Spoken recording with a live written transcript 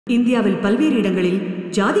இந்தியாவில் பல்வேறு இடங்களில்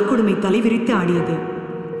ஜாதி கொடுமை தலைவிரித்து ஆடியது.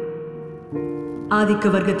 ஆதிக்க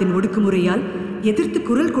வர்க்கத்தின் ஒடுக்குமுறையால் எதிர்த்து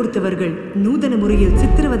குரல் கொடுத்தவர்கள் நூதன முறையில்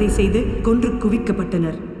சித்திரவதை செய்து கொன்று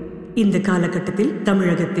குவிக்கப்பட்டனர். இந்த காலகட்டத்தில்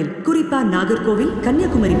தமிழகத்தில், குறிப்பா நாகர்கோவில்,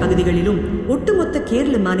 கன்னியாகுமரி பகுதிகளிலும் ஒட்டுமொத்த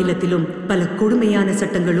கேரள மாநிலத்திலும் பல கொடுமையான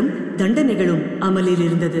சட்டங்களும் தண்டனைகளும் அமலில்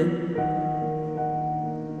இருந்தது.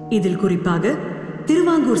 இதில் குறிப்பாக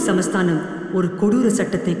திருவாங்கூர் சமஸ்தானம் ஒரு கொடூர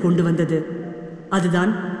சட்டத்தை கொண்டு வந்தது.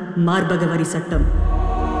 அதுதான் மார்பக வரி சட்டம்.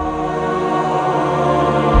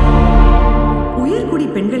 உயர்குடி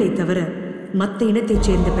பெண்களை தவிர மற்ற இனத்தைச்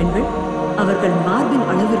சேர்ந்த பெண்கள் அவர்கள் மார்பின்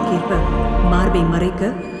அளவிற்கேற்ப மார்பை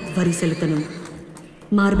மறைக்க வரி செலுத்தணும்.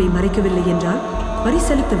 மார்பை மறைக்கவில்லை என்றால் வரி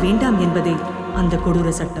செலுத்த வேண்டாம் என்பதே அந்த கொடூர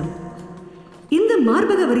சட்டம். இந்த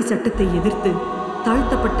மார்பக வரி சட்டத்தை எதிர்த்து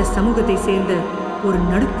தாழ்த்தப்பட்ட சமூகத்தை சேர்ந்த ஒரு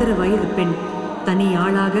நடுத்தர வயது பெண் தனி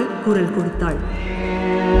ஆளாக குரல் கொடுத்தாள்.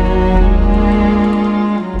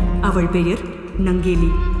 அவள் பெயர்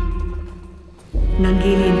நங்கேலி.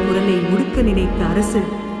 நங்கேலியின் குரலை முடுக்க நினைத்த அரசு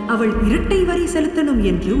அவள் இரட்டை வரி செலுத்தணும்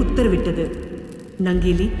என்று உத்தரவிட்டது.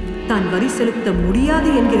 நங்கேலி தான் வரி செலுத்த முடியாது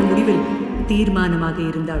என்கிற முடிவில் தீர்மானமாக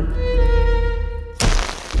இருந்தாள்.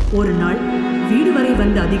 ஒரு நாள் வீடு வரை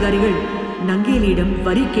வந்த அதிகாரிகள் நங்கேலியிடம்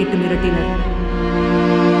வரி கேட்டு மிரட்டினர்.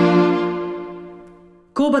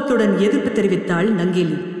 கோபத்துடன் எதிர்ப்பு தெரிவித்தாள்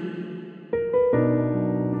நங்கேலி.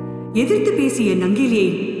 எதிர்த்து பேசிய நங்கேலியை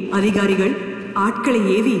அதிகாரிகள் ஆட்களை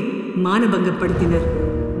ஏவி மானபங்கப்படுத்தினர்.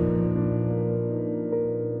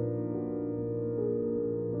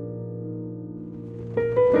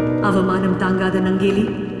 அவமானம் தாங்காத நங்கேலி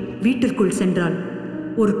வீட்டிற்குள் சென்றாள்.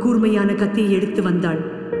 ஒரு கூர்மையான கத்தியை எடுத்து வந்தாள்.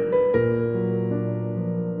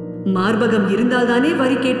 மார்பகம் இருந்தால்தானே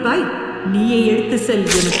வரி கேட்பாய், நீயே எடுத்து செல்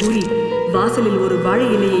என கூறி வாசலில் ஒரு வாழை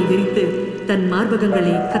இலையை விரித்து தன்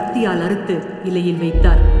மார்பகங்களை கத்தியால் அறுத்து இலையில்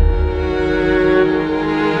வைத்தார்.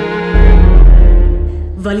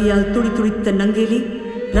 வலியால் துடித்துடித்த நங்கேலி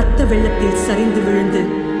இரத்த வெள்ளத்தில் சரிந்து விழுந்து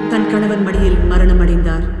தன் கணவன் மடியில்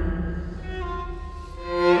மரணமடைந்தார்.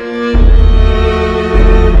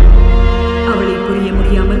 அவளை புரிய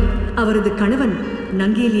முடியாமல் அவரது கணவன்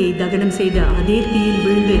நங்கேலியை தகனம் செய்த அதே தீயில்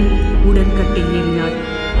விழுந்து உடன்கட்டை ஏறினார்.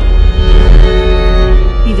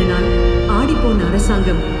 இதனால் ஆடிப்போன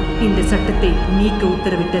அரசாங்கம் இந்த சட்டத்தை நீக்க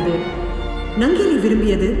உத்தரவிட்டது. நங்கேலி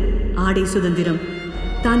விரும்பியது ஆடை சுதந்திரம்.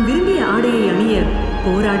 தான் விரும்பிய ஆடையை அணிய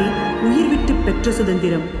போராடி உயிர் விட்டு பெற்ற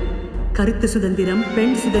சுதந்திரம். கருத்து சுதந்திரம்,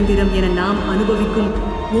 பெண் சுதந்திரம் என நாம் அனுபவிக்கும்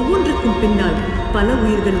ஒவ்வொன்றுக்கும் பின்னால் பல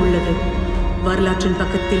உயிர்கள் உள்ளது. வரலாற்றின்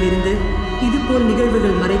பக்கத்தில் இருந்து இதுபோல்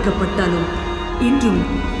நிகழ்வுகள் மறைக்கப்பட்டாலும் இன்றும்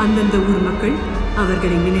அந்தந்த ஊர் மக்கள்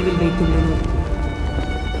அவர்களை நினைவில் வைத்துள்ளனர்.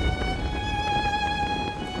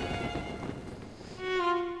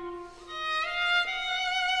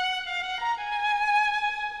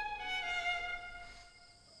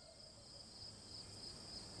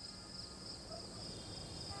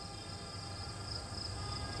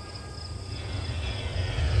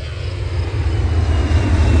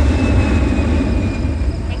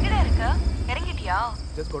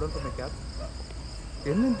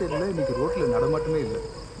 என்னன்னு தெரியல, இன்னைக்கு ரோட்ல நடமாட்டமே இல்லை.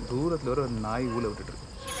 தூரத்துல ஒரு நாய் ஊழ விட்டுட்டு இருக்கு.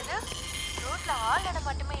 ரோட்ல ஆள்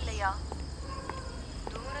நடமாட்டமே இல்லையா?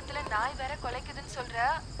 தூரத்துல நாய் வேற கொலைக்குதுன்னு சொல்ற,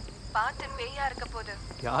 பார்த்து பேயா இருக்க போது.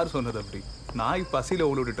 யார் சொன்னது அப்படி? நாய் பசியில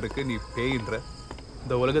ஊழ விட்டுட்டு இருக்கு, நீ பேயின்ற?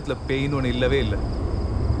 இந்த உலகத்துல பேயின்னு ஒண்ணு இல்லவே இல்லை.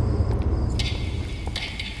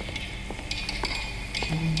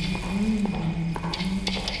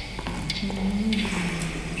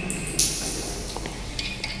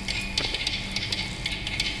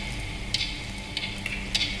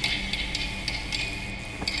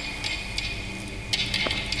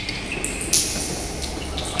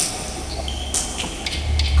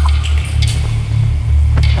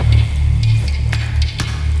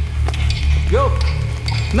 Gone.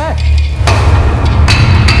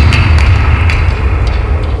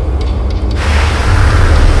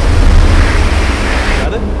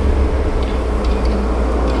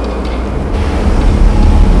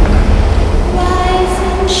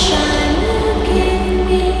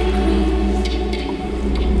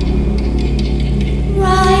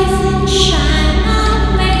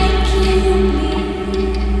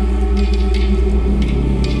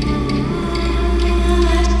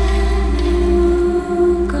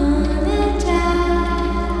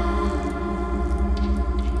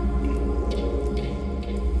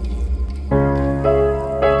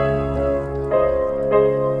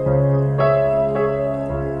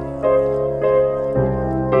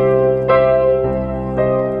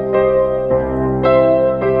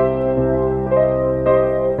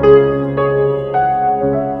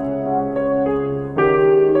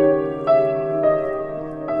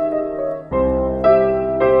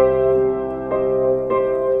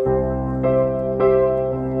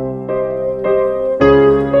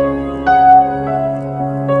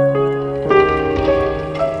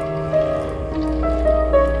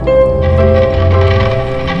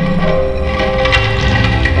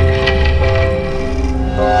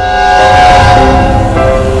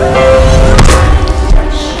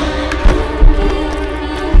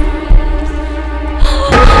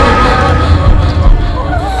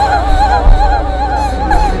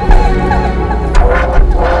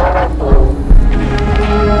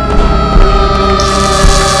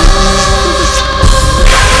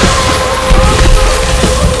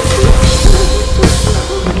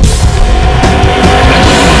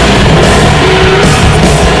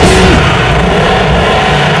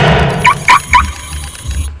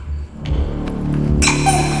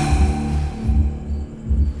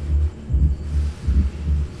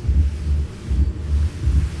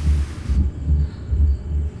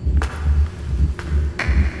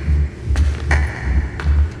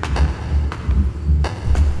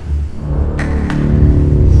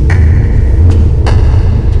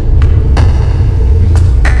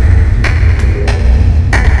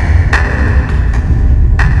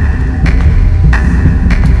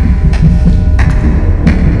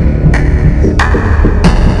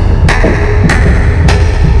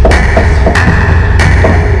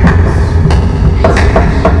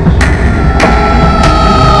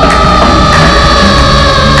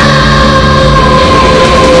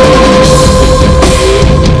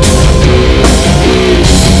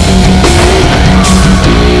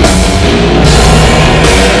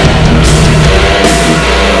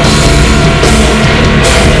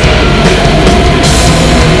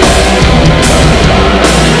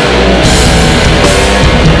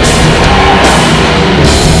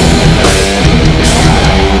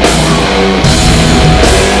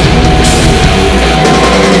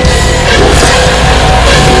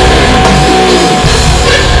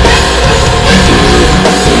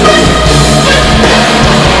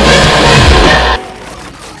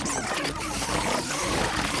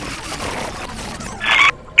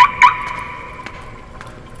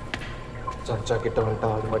 மச்சான் கிட்ட வந்துட்டா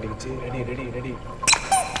அது மாட்டிக்கிச்சு. Ready ready ready.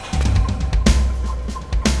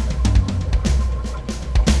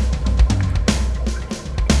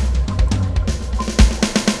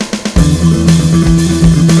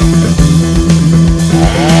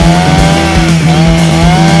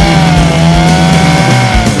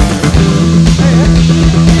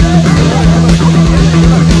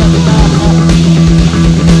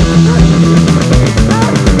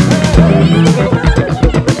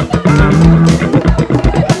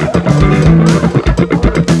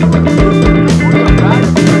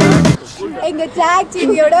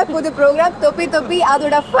 டிவியோட புது ப்ரோகிராம் தொப்பி தொப்பி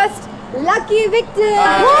அதோட first lucky Victor.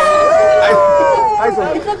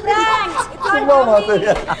 It's a prank.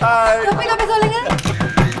 தொப்பி தொப்பி சொல்லுங்க.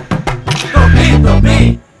 தொப்பி தொப்பி.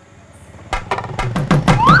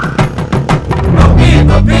 தொப்பி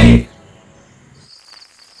தொப்பி.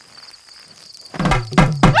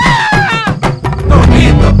 தொப்பி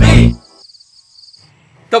தொப்பி.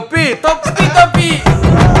 தொப்பி தொப்பி தொப்பி.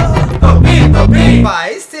 தொப்பி தொப்பி.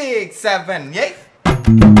 5 6 7 8.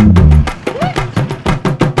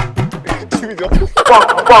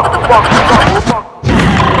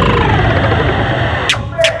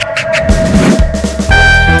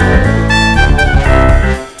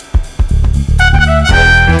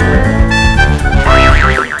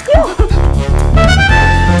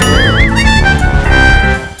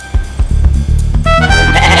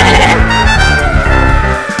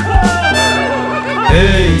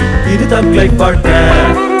 இது தம்களை பார்க்க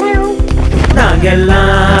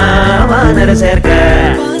நாங்கெல்லாம் வானர சேர்க்க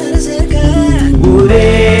ஊரே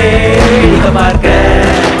பார்க்க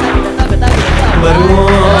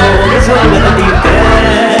வருவோம் சொல்ல தீர்க்க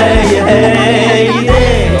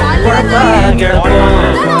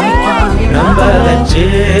கிடப்போம் நம்ப வச்சு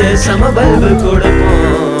சமபல்பு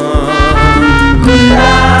கொடுப்போம்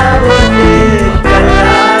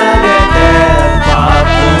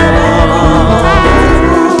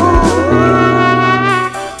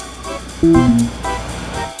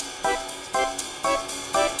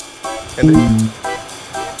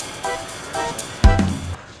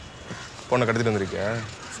பொண்ணை கடத்திட்டு வந்திருக்கியா?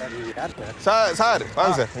 சார்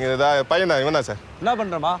வாங்க சார். இங்கே பையன் தான், இவன் தான் சார். என்ன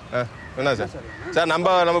பண்ணுறமா? என்ன சார்? சார்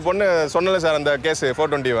நம்ம பொண்ணு சொன்னல சார், அந்த கேஸ்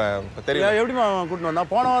 420 தெரியும். எப்படிமா கூட்டிட்டு வந்தா?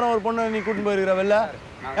 போன வாரம் ஒரு பொண்ணு நீ கூட்டிட்டு போயிருக்கிற வெளில.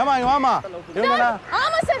 ஏமா இங்க வாமா. இவங்கடா?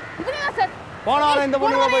 ஆமா சார், இவங்க சார். போன வாரம் இந்த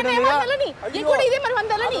பொண்ணு போயிட்டு வந்தீங்க. நீ கூட இதே மாதிரி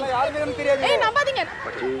வந்தல நீ. யாருக்கும் தெரியாது. ஏய் நம்பாதீங்க.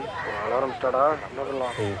 மச்சி அலாரம் ஸ்டார்டா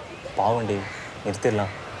பண்ணலாம். ஏய் பாவண்டி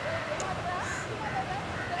நிறுத்திடலாம்.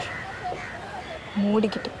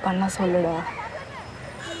 மூடிக்கிட்டு பண்ண சொல்லுடா.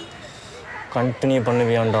 கண்டினியூ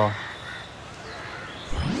பண்ணுவியாண்டா.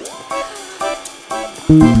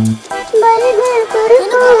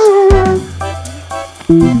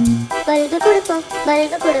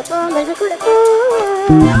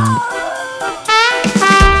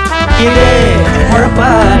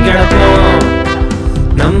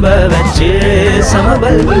 நம்ப வச்சு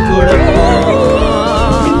சமபல்பு கொடுப்போம்.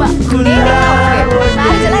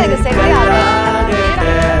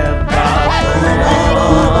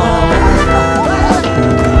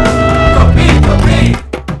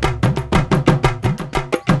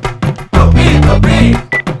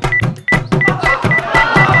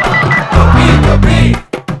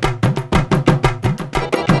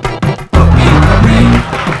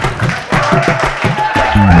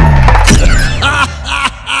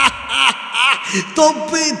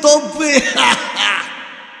 தொப்பி தொப்பி.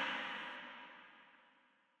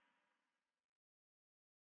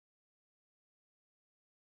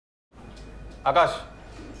 ஆகாஷ்,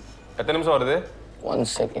 எத்தனை நிமிஷம் வருது? 1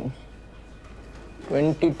 second.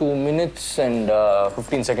 22 minutes and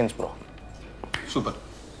 15 seconds bro. Super,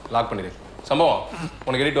 lock பண்ணிடு. சம்பவம்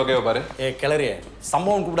உனக்கு எடிட் ஓகேவா பாரு. கிளறி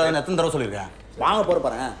சம்பவம் கூப்பிடாதுன்னு எத்தனை தடவை சொல்லியிருக்கேன். வாங்க போற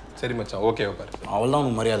பாரு. சரி மச்சான், ஓகேவா பாரு. அவள் தான்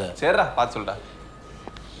உனக்கு மரியாதை. சரிடா, பார்த்து சொல்லிட்டா.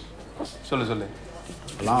 சொல்லு.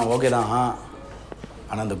 எல்லாம் ஓகே தான்.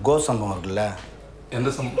 ஆனால் அந்த கோஸ் சம்பவம் இருக்குல்ல. எந்த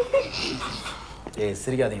சம்பவம்?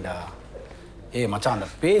 சிரிக்காதீங்கடா. மச்சான் அந்த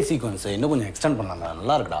பே சீக்வன்ஸ் இன்னும் கொஞ்சம் எக்ஸ்டெண்ட் பண்ணலாம்டா,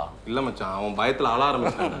 நல்லா இருக்குடா. இல்லை மச்சான், அவன் பயத்தில் அழ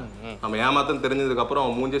ஆரம்பிச்சான். நம்ம ஏமாத்தன்னு தெரிஞ்சதுக்கப்புறம்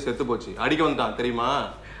அவன் மூஞ்சே செத்து போச்சு. அடிக்க வந்துட்டான் தெரியுமா?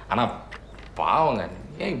 ஆனால் பாவங்க,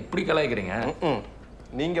 ஏன் இப்படி கலாய்க்கிறீங்க?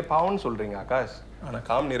 நீங்கள் பாவம்னு சொல்கிறீங்க ஆகாஷ், ஆனால்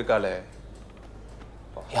காமினி இருக்காளே.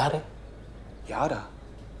 யாரா?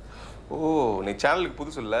 ஓ, நீ சேனலுக்கு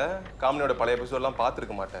புதுசு இல்லை, காமினியோட பழைய எபிசோட்லாம்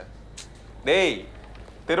பார்த்துருக்க மாட்டேன். டேய்,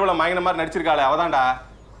 தெருவில் மயங்கின மாதிரி நடிச்சிருக்காளே, அவதான்டா.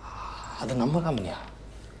 அது நம்ம காமினியா?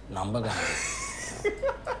 நம்ம காமினி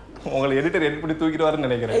உங்களை எடிட்டர் எடிட் பண்ணி தூக்கிடுவாருன்னு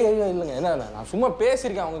நினைக்கிறேன். இல்லைங்க, என்ன நான் சும்மா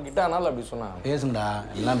பேசியிருக்கேன் அவங்க கிட்ட, அதனால அப்படி சொன்னாங்க. பேசுங்கடா,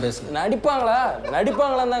 எல்லாம் பேசுங்க.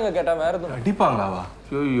 நடிப்பாங்களான்னு தாங்க கேட்டேன், வேற எதுவும். நடிப்பாங்களாவா?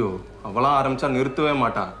 ஐயோ, அவளாம் ஆரம்பிச்சா நிறுத்தவே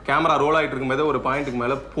மாட்டான். கேமரா ரோல் ஆகிட்டு இருக்கும்போது ஒரு பாயிண்ட்டுக்கு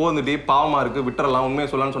மேலே போந்துட்டு பாவமாக இருக்குது விட்டுறலாம், உண்மையை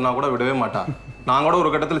சொல்லலான்னு சொன்னால் கூட விடவே மாட்டான். நான் கூட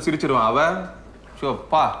ஒரு கட்டத்தில் சிரிச்சிருவேன். அவள்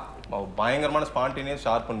ஷோப்பா பயங்கரமான ஸ்பான்டேனியஸ்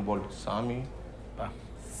ஷார்ப் அண்ட் போல்ட். சாமி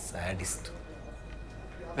சாடிஸ்ட்.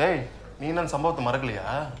 டேய், நீ என்ன சம்பவத்தை மறக்கலையா?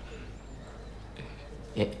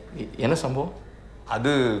 என்ன சம்பவம்?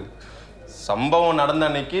 அது சம்பவம் நடந்த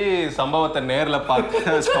அன்னைக்கு சம்பவத்தை நேரில் பார்த்து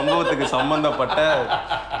சம்பவத்துக்கு சம்பந்தப்பட்ட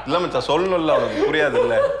இல்லை மச்சா சொல்லணும்ல, அவனுக்கு புரியாது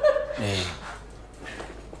இல்லை.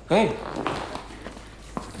 ஏய்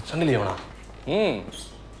சொன்னலையவனா?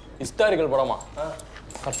 ஹிஸ்டாரிக்கல் படமா?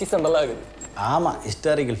 கத்தி சண்டெல்லாம் இருக்குது. ஆமாம்,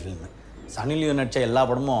 ஹிஸ்டாரிக்கல் ஃபில்மு. சன்னி லியோன் நடிச்ச எல்லா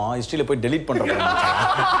படமும் ஹிஸ்ட்ரியில் போய் டெலீட் பண்ணுறோம்.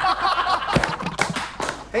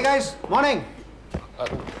 Hey guys, morning.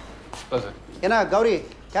 என்ன கௌரி,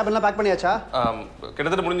 கேபின்லாம் பேக் பண்ணியாச்சா?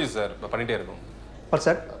 கிட்டத்தட்ட முடிஞ்சிச்சு சார், பண்ணிட்டே இருக்கோம். What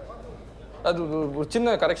sir? அது ஒரு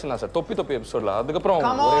சின்ன கரெக்ஷன் தான் சார், தொப்பி எபிசோட்ல. அதுக்கப்புறம்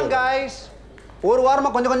கம் ஆன் गाइस, ஒரு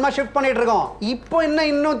வாரமா கொஞ்சம் கொஞ்சமா ஷிஃப்ட் பண்ணிட்டு இருக்கோம். இப்போ என்ன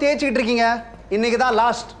இன்னும் தேய்ச்சிட்டு இருக்கீங்க? இன்னைக்கு தான்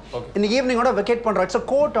லாஸ்ட். இன்னைக்கு ஈவினிங்கோட வெக்கேட் பண்றோம். It's a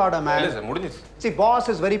court order man. இல்ல சார், முடிஞ்சிச்சு. See, boss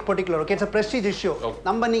is very particular. Okay, it's a prestige issue.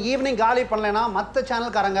 நம்ம இன்னைக்கு ஈவினிங் காலி பண்ணலனா மத்த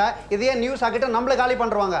சேனல்காரங்க இதே நியூஸ் ஆகிட்டு நம்மள காலி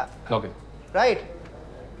பண்றவாங்க. Okay right.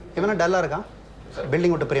 இவனா டல்லா இருக்கா?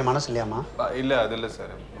 பில்டிங் விட்டு பெரிய மனசு இல்லையாமா? இல்ல, அது இல்ல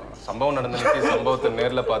சார். சம்பவம் நடந்த அன்னைக்கு சம்பவத்தை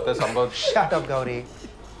நேர்ல பார்த்த சம்பவம். Shut up, Gauri.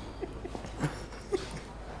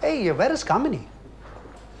 Hey, where is Kamini?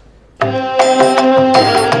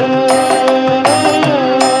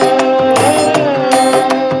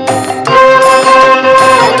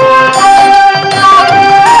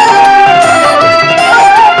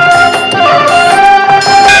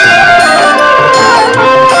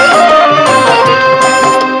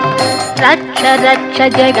 रक्ष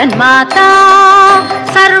जगन्माता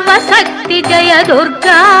सर्वशक्ति जय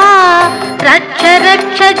दुर्गा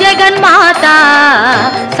रक्ष जगन्माता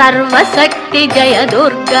सर्वशक्ति जय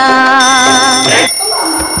दुर्गा.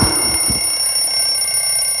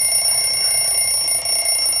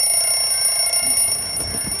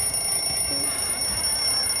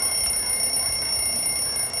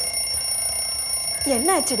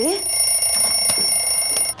 என்ன ஆச்சுடி?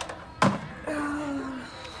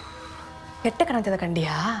 கெட்ட கணத்தை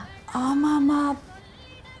கண்டியா? ஆமாம்மா,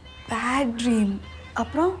 பேட் ட்ரீம்.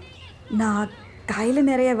 அப்புறம் நான் கையில்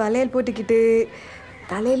நிறைய வளையல் போட்டுக்கிட்டு,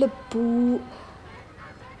 தலையில் பூ,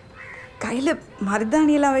 கையில்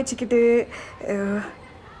மருதாணியெல்லாம் வச்சுக்கிட்டு,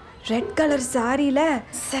 ரெட் கலர் சாரியில்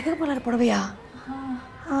சிகப்பு கலர் புடவையா?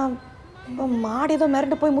 மாடு ஏதோ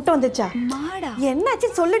மிரண்டு போய் முட்டை வந்துச்சா? மாடா? என்னாச்சு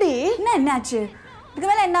சொல்லுடி. என்னாச்சு? இதுக்கு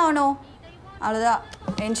மேலே என்ன ஆகணும்? அவ்வளோதான்,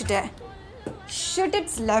 எழுந்துட்டேன். Shit,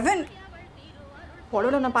 it's 11.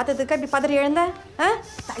 பொடவை நான் பார்த்ததுக்கு இப்படி பதறி எழுந்த?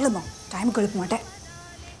 தள்ளுமா, டைமுக்கு எழுப்ப மாட்டேன்.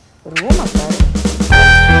 ரூமா சார்,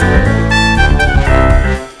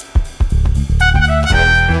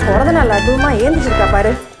 பிறந்த நாள் அதுவுமா ஏந்திச்சிருக்கா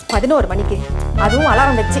பாரு 11 மணிக்கு, அதுவும்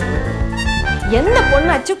அலாரம் வச்சு. எந்த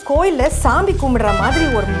பொண்ணாச்சு கோயில்ல சாமி கும்பிடுற மாதிரி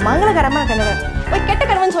ஒரு மங்களகரமான கனவு போய் கெட்ட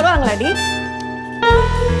கனவுன்னு சொல்லுவாங்களாடி?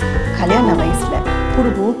 கல்யாண வயசுல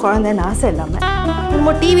குடும்பம் குழந்தைன்னு ஆசை இல்லாம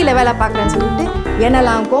திரும்ப டிவியில வேலை பார்க்குறேன்னு சொல்லிட்டு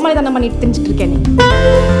என்னெல்லாம் கோமலை தந்தம் பண்ணிட்டு தெரிஞ்சுட்டு இருக்கேன். நீ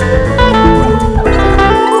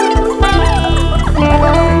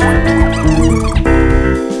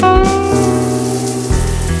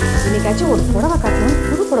இன்னைக்காச்சும் ஒரு புடவை காட்டணும்,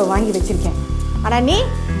 புது புடவை வாங்கி வச்சிருக்கேன். ஆனா நீ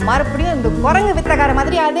மறுபடியும் இந்த குரங்கு வித்தக்கார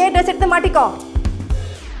மாதிரி அதே ட்ரெஸ் எடுத்து மாட்டிக்கோ.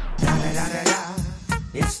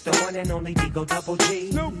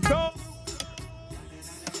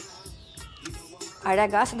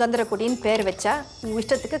 அழகா சுதந்திர கொடின்னு பேர் வச்சா உன்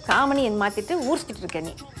இஷ்டத்துக்கு காமனி என் மாத்திட்டு ஊர் சுத்திட்டு இருக்க.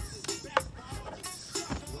 நீ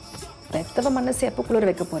பெத்தவ மனசு எப்போ குளிர்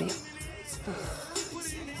வைக்க போறியோ?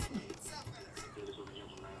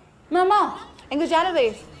 மாமா, எங்க சேனல் வை,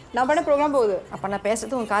 நான் பண்ண ப்ரோக்ராம் போகுது. அப்ப நான்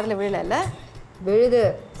பேசுறது உன் காதுல விழல? விழுது.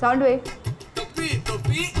 சவுண்ட் வை.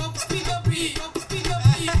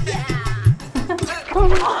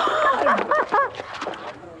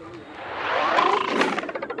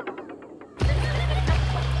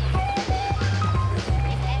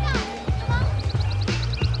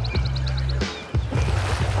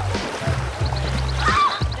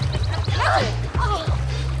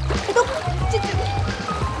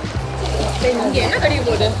 என்ன கடிக்க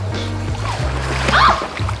போகுது?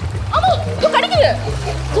 கடிக்குது.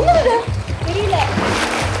 சும்மா தெரியல.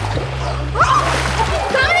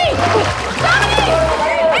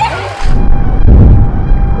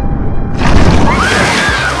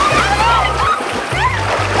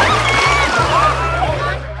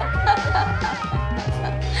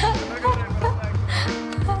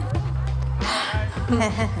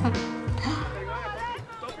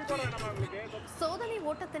 சோதனை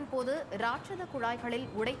ஓட்டத்தின் போது ராட்சத குழாய்களில்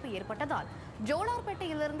உடைப்பு ஏற்பட்டதால்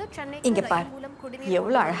ஜோலார்பேட்டையிலிருந்து சென்னை இங்க பார்,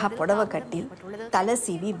 எவ்வளவு அழகா புடவை கட்டி தலை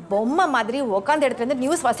சீவி பொம்மை மாதிரி உட்காந்து எடுத்து வந்து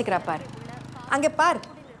நியூஸ் வாசிக்கிறா பார். அங்க பார்,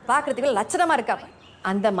 பாக்குறதுக்கு லட்சணமா இருக்கா.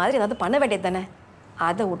 அந்த மாதிரி ஏதாவது பண்ண வேண்டியது தானே.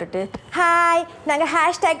 அதை விட்டுட்டு ஹாய் நாங்க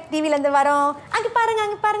ஹேஷ்டேக் டிவில இருந்து வரோம், அங்க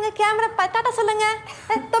பாருங்க கேமரா டாட்டா சொல்லுங்க,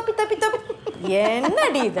 தொப்பி தொப்பி தொப்பி.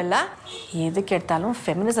 என்னடி இதெல்லாம்? எதுக்கு எடுத்தாலும்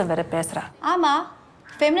ஃபெமினிசம் வேற பேசுறா. ஆமா,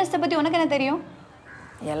 ஃபெமினிஸ்ட்டை பத்தி உனக்கு என்ன தெரியும்?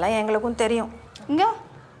 எல்லாம் எங்களுக்கும் தெரியும். இங்க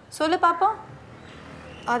சொல்லு பாப்போம்.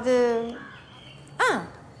 அது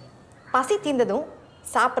பசி தீர்ந்ததும்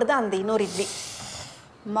சாப்பிட்றது அந்த இன்னொரு இட்லி.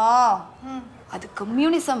 மா அது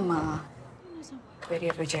கம்யூனிசம்மா.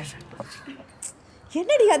 பெரிய விஜய்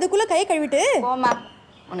என்னடி அதுக்குள்ள கை கழுவிட்டு போமா.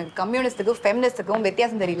 உனக்கு கம்யூனிஸ்டுக்கும் ஃபெமினிஸ்டுக்கும்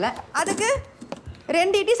வித்தியாசம் தெரியல. அதுக்கு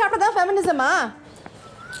 2 இட்லி சாப்பிட்டா தான் ஃபெமினிசமா?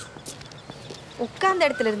 உட்கார்ந்த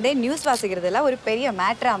இடத்துல இருந்தே நியூஸ் வாசிக்கிறதுல ஒரு பெரிய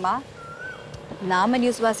மேட்ராமா. நாம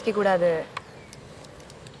நியூஸ் வாசிக்க கூடாது,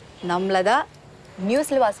 நம்மளதான்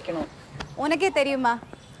நியூஸ்ல வாசிக்கணும். உனக்கே தெரியுமா,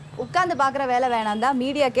 உட்கார்ந்து பார்க்குற வேலை வேணாம் தான்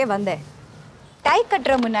மீடியாக்கே வந்தேன். டை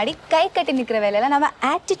கட்டுற முன்னாடி கை கட்டி நிற்கிற வேலையெல்லாம் நம்ம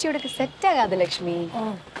ஆட்டிடியூடுக்கு செட் ஆகாது லக்ஷ்மி.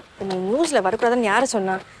 நீ நியூஸில் வரக்கூடாதுன்னு யாரை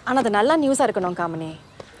சொன்னா? ஆனால் அது நல்லா நியூஸாக இருக்கணும் காமினி.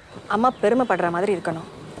 அம்மா பெருமைப்படுற மாதிரி இருக்கணும்.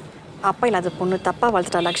 அப்பா இல்லாத பொண்ணு தப்பாக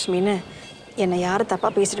வளர்த்துட்டா லக்ஷ்மின்னு என்னை யாரும்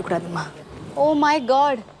தப்பாக பேசிட்டு கூடாதுமா. ஓ மை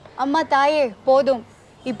காட், அம்மா தாயே போதும்.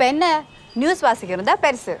 இப்போ என்ன, நியூஸ் வாசிக்கிறதா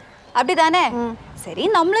பெருசு அப்படி தானே? சரி,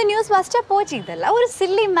 நம்மளும் நியூஸ் வாசிச்சா போச்சு. இதெல்லாம் ஒரு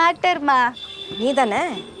சில்லி மேட்டர்மா. நீ தானே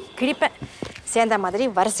கிழிப்பேன் சேர்ந்த மாதிரி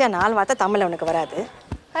வரிசையாக 4 வார்த்தை தமிழில் உனக்கு வராது.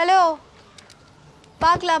 ஹலோ,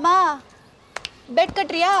 பார்க்கலாமா? பெட்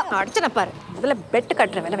கட்டுறியா? அடிச்சன பாரு, முதல்ல பெட்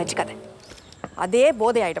கட்டுற வேலை வச்சுக்காத, அதே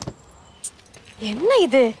போதை ஆகிடும். என்ன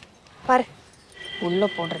இது பாரு, உள்ளே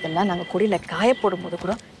போடுறதெல்லாம் நாங்கள் குடியில் காய போடும்போது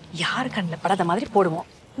கூட யார் கண்ணில் படாத மாதிரி போடுவோம்.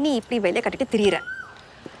 நீ இப்படி வெளியே கட்டிட்டு திரியிற.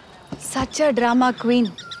 Such a drama queen.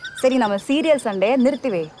 சரி, நம்ம serial Sunday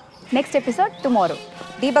நிறுத்திவே. Next episode tomorrow.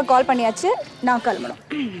 Deepa கால் பண்ணியாச்சு, நான் கிளம்பணும்.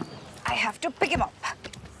 I have to big him up.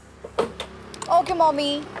 Okay மாமி.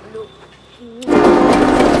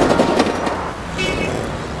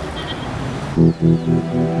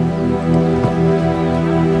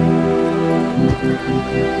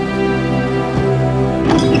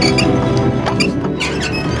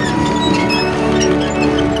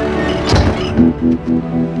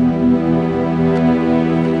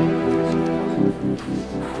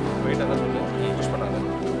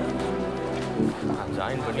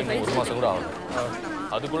 ஜாயின் பண்ணி 1 மாதம் கூட ஆகும்.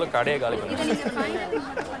 அதுக்குள்ள கடையை காலி பண்ணி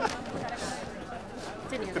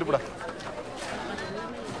திருப்படா.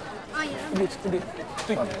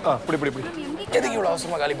 எதுக்கு இவ்வளோ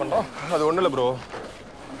அவசரமாக காலி பண்ணுறோம்? அது ஒன்றும் இல்லை ப்ரோ,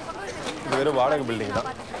 இது வெறும் வாடகை பில்டிங் தான்.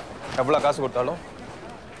 எவ்வளோ காசு கொடுத்தாலும்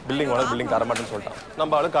பில்டிங் ஓனர் பில்டிங் தர மாட்டேன்னு சொல்லிட்டான்.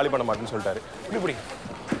 நம்ம ஆளு காலி பண்ண மாட்டேன்னு சொல்லிட்டாரு. இப்படி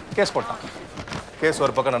கேஸ் போட்டான். கேஸ்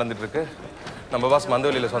ஒரு பக்கம் நடந்துட்டு இருக்கு. நம்ம பாஸ்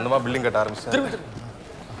மந்தவெளியில் சொந்தமாக பில்டிங் கட்ட ஆரம்பிச்சேன்.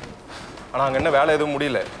 ஆனால் அங்கே என்ன வேலை எதுவும்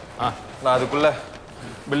முடியல. நான் அதுக்குள்ள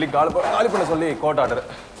பில்டிங் காலி பண்ண சொல்லி கோர்ட் ஆர்டர்.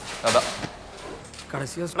 அதான்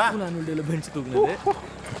கடைசியாக ஸ்கூல் ஆனுவல் டேல பெஞ்ச் தூக்குனது.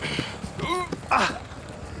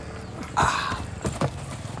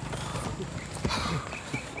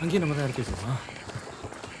 அங்கேயே நம்ம தான் எடுத்து வச்சுக்கோமா?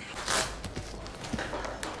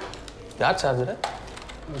 யார் சார்ஜர்?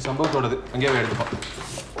 சம்பவத்தோடது அங்கேயே எடுத்துப்போம்.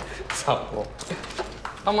 சம்பவம்.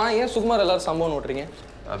 ஆமாம், ஏன் சுகுமார் எல்லாரும் சம்பவம் ஓட்டுறீங்க?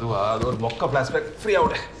 அதுவா, அது ஒரு மொக்க ஃப்ளாஷ்பேக். Free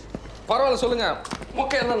out. பரவாயில்ல, சொல்லுங்க.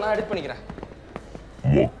 மொக்க இருந்தால் நான் எடிட் பண்ணிக்கிறேன்.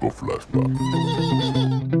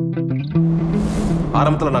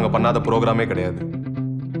 ஆரம்பத்தில் நாங்கள் பண்ணாத ப்ரோக்ராமே கிடையாது.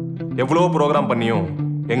 எவ்வளோ ப்ரோக்ராம் பண்ணியும்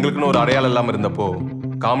எங்களுக்குன்னு ஒரு அடையாளம் இல்லாமல் இருந்தப்போ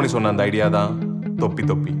காமெடி சொன்ன அந்த ஐடியா தான் தொப்பி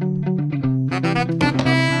தொப்பி.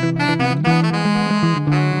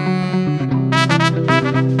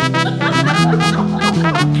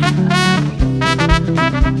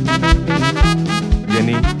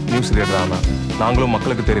 ஜெனி நியூஸ் ரீடர் ஆனா, நாங்களும்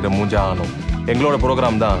மக்களுக்கு தெரிகிற மூஞ்சா ஆனோம். எங்களோட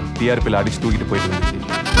ப்ரோக்ராம் தான் டிஆர்பியில் அடிச்சு தூக்கிட்டு போயிட்டு இருந்துச்சு.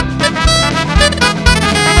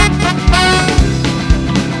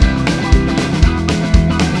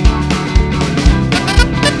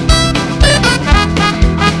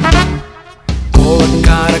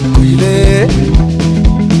 கோவக்கார குயிலே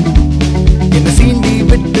என்ன சீண்டி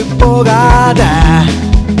விட்டு போகாத,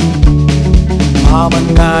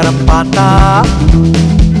 மாமன்காரம் பார்த்தா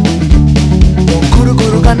குரு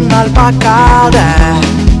குரு கண்ணால் பார்க்காத.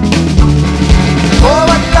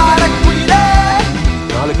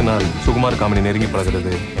 நாளுக்கு நாள் சுகுமார் காமெடி நெருங்கி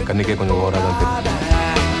பழகிறது என் கண்ணுக்கே கொஞ்சம் ஓவராக தான் தெரியும்.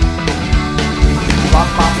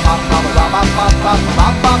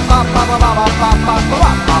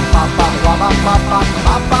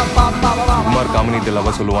 Sukumar காமினிட்டு love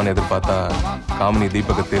சொல்லுவான்னு எதிர்பார்த்தா Gamini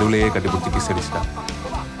தீபக தெருவிலேயே கட்டிப்பிடிச்சி kiss அடிச்சிட்டா.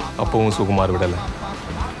 அப்பவும் சுகுமார் விடலை.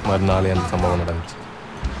 மறுநாளே அந்த சம்பவம் நடந்துச்சு.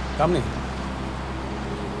 காமினி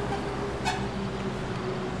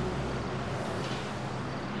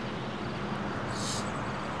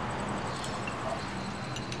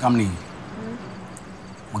காமினி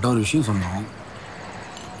உன்கிட்ட ஒரு விஷயம் சொன்னோம்.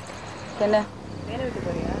 என்ன வேலை விட்டு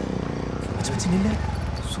போறியா? நில்ல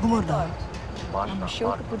சுகுமார்டா. நம்ம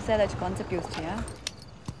ஷோக்கு புதுசாக ஏதாச்சும் கான்செப்ட் யோசிச்சியா?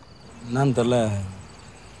 என்னன்னு தெரில,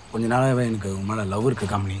 கொஞ்ச நாளாகவே எனக்கு உன் மேலே லவ் இருக்கு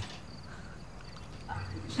காமினி.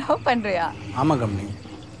 லவ் பண்ணுறியா? ஆமாம் காமினி,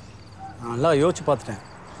 நான் நல்லா யோசிச்சு பார்த்துட்டேன்.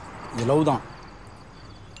 இது லவ் தான்.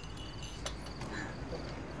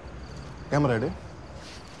 கேமரா எடு.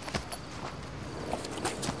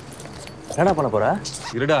 என்ன பண்ண போற?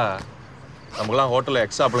 இருடா, நமக்குலாம் ஹோட்டலில்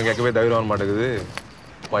எக்ஸ்ட்ரா பழம் கேட்கவே தவிர வர மாட்டேங்குது.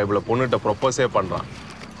 இவ்வளோ பொண்ணுகிட்ட ப்ரொப்போஸே பண்ணுறான்.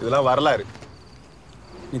 இதெல்லாம் வரலாறு.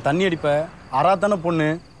 நீ தண்ணி அடிப்ப, அறாத்தான பொண்ணு,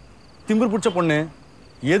 திம்பர் பிடிச்ச பொண்ணு,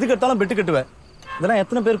 எதுக்கு எடுத்தாலும் பெட்டு கட்டுவ. இதெல்லாம்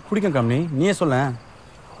எத்தனை பேருக்கு பிடிக்கும் காமினி? நீயே சொல்ல.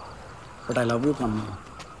 But I love you Gamini.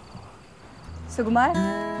 Sukumar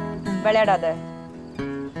விளையாடாத.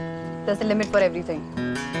 there's a limit for everything.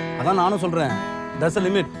 அதான் நானும் சொல்கிறேன், there's a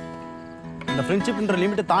limit. இந்த ஃப்ரெண்ட்ஷிப்ன்ற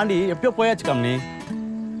லிமிட்டை தாண்டி எப்பயோ போயாச்சு காமினி.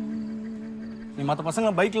 நீ மற்ற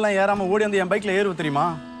பசங்களை பைக்லாம் ஏறாமல் ஓடி வந்து என் பைக்கில் ஏறுவ தெரியுமா?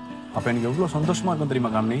 அப்போ எனக்கு எவ்வளோ சந்தோஷமாக இருக்கும்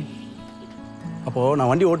தெரியுமா காமினி? அப்போது நான்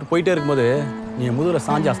வண்டி ஓட்டு போயிட்டே இருக்கும்போது நீ என் முதுகில்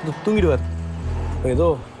சாஞ்சி அசந்து தூங்கிடுவார். இப்போ ஏதோ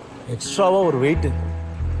எக்ஸ்ட்ராவாக ஒரு வெயிட்டு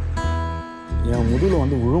என் முதுகில்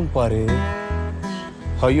வந்து விழும்பாரு.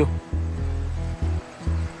 ஐயோ,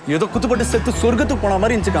 ஏதோ குத்துப்பட்டு செத்து சொர்க்கத்துக்கு போன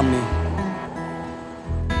மாதிரி இருந்துச்சு காமினி.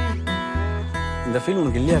 இந்த ஃபீல்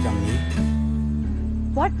உனக்கு இல்லையா காமினி?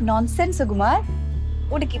 What nonsense Sukumar.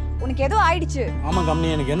 உனக்கு ஏதோ ஆயிடுச்சு. ஆமா காமினி,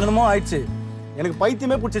 எனக்கு என்னென்னமோ ஆயிடுச்சு. எனக்கு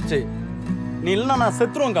பைத்தியமே பிடிச்சிருச்சு. நீ இல்லைன்னா நான்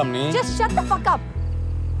செத்துருவேன் Gamini. Just shut the fuck up.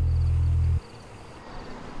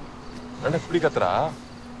 என்ன இப்படி கத்துறா?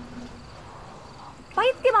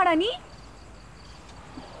 பைத்தியமாடா நீ?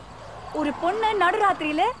 ஒரு பொண்ணு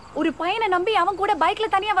நடுராத்திரியில ஒரு பையனை நம்பி அவன் கூட பைக்ல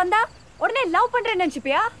தனியா வந்தா உடனே லவ் பண்றேன்னு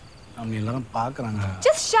நினைச்சுப்பியா? நம்ம எல்லாரும் பாக்குறாங்க.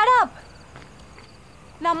 Just shut up.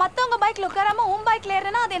 நான் மத்தவங்க பைக்ல உட்காராம உன் பைக்ல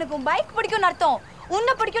ஏறனா அது எனக்கு உன் பைக் பிடிக்கும்னு அர்த்தம்.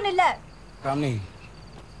 உன்னை பிடிக்கும்னு இல்ல. காமினி,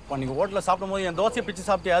 இப்போ நீங்க ஹோட்டல்ல சாப்பிடும்போது என் தோசையை பிச்சு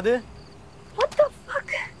சாப்பிட்டியா? அது What the fuck?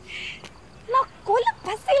 நான் கொல்ல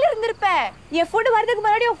பசியில இருந்திருப்பேன். என் ஃபுட் வரதுக்கு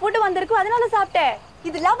முன்னாடி உன் ஃபுட் வந்திருக்கு, அதனால சாப்பிட்டேன்.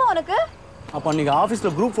 இது லவ் உனக்கு? அப்ப நீங்க ஆபீஸ்ல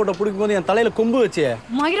குரூப் போட்டோ பிடிக்கும்போது என் தலையில கொம்பு வச்சே.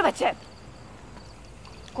 மயிர் வச்ச.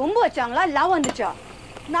 கொம்பு வச்சாங்களா? லவ் வந்துச்சா?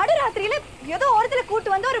 நடுராத்திரியில ஏதோ ஒருத்தரை கூட்டி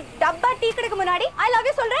வந்து ஒரு டப்பா டீ கடைக்கு முன்னாடி ஐ லவ்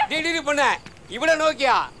யூ சொல்றேன். டிடி பண்ண இவள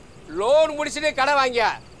நோக்கியா லோன் முடிச்சிட்டு கடை வாங்கியா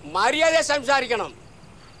மரியாதை சம்சாரிக்கணும்.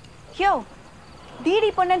 யோ டிடி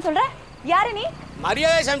பொண்ணன்னு சொல்ற? யாரு நீ?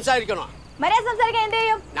 மரியாதை சம்சாரிக்கணும். மரியாதை சம்சாரிக்க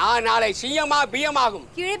எந்தேயும்? நான் நாளை சிஎம்மா பிஎம் ஆகும்.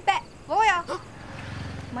 கிழிப்ப போயா.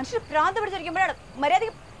 மனுஷன் பிராந்த பிடிச்சிருக்க முடியாது.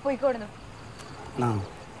 மரியாதைக்கு போய் கொடுங்க. நான்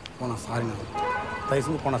போனா சாரிண்ணா, தயவு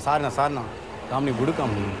செஞ்சு போனா சாரிண்ணா. சாரிண்ணா காமினி விடு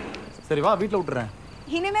காமினி. சரி வா, வீட்டில் விட்டுறேன்.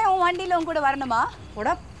 இனிமே உன் வண்டியில உன் கூட வரணுமா?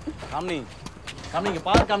 போடா காமினி. காமினி இங்க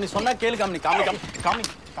பாரு காமினி, சொன்னா கேளு Gamini. Gamini Gamini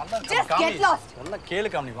Just get lost. சொன்னா கேளு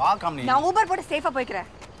காமினி. வா காமினி. நான் ஊபர் போட்டு சேஃபா போய்க்கிறேன்.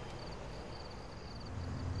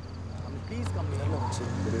 ப்ளீஸ் காமினி, எல்லாம் வச்சு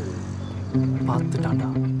பார்த்துட்டான்டா.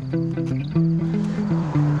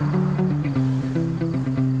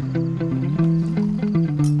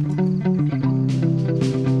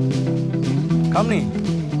 காமினி,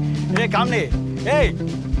 ஏய் காமினி, ஏய்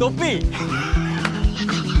தொப்பி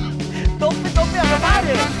தொப்பி தொப்பி அங்க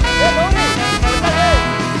பாரு. ஏய்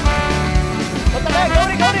கௌரி,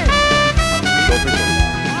 கௌரி கௌரி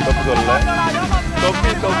தொப்பி சொல்லல.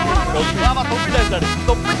 தொப்பி தொப்பி தொப்பி ஆமா தொப்பி டான்ஸ்.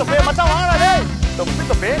 தொப்பி தொப்பி மச்சான் வாங்கடா டேய். தொப்பி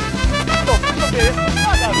தொப்பி தொப்பி தொப்பி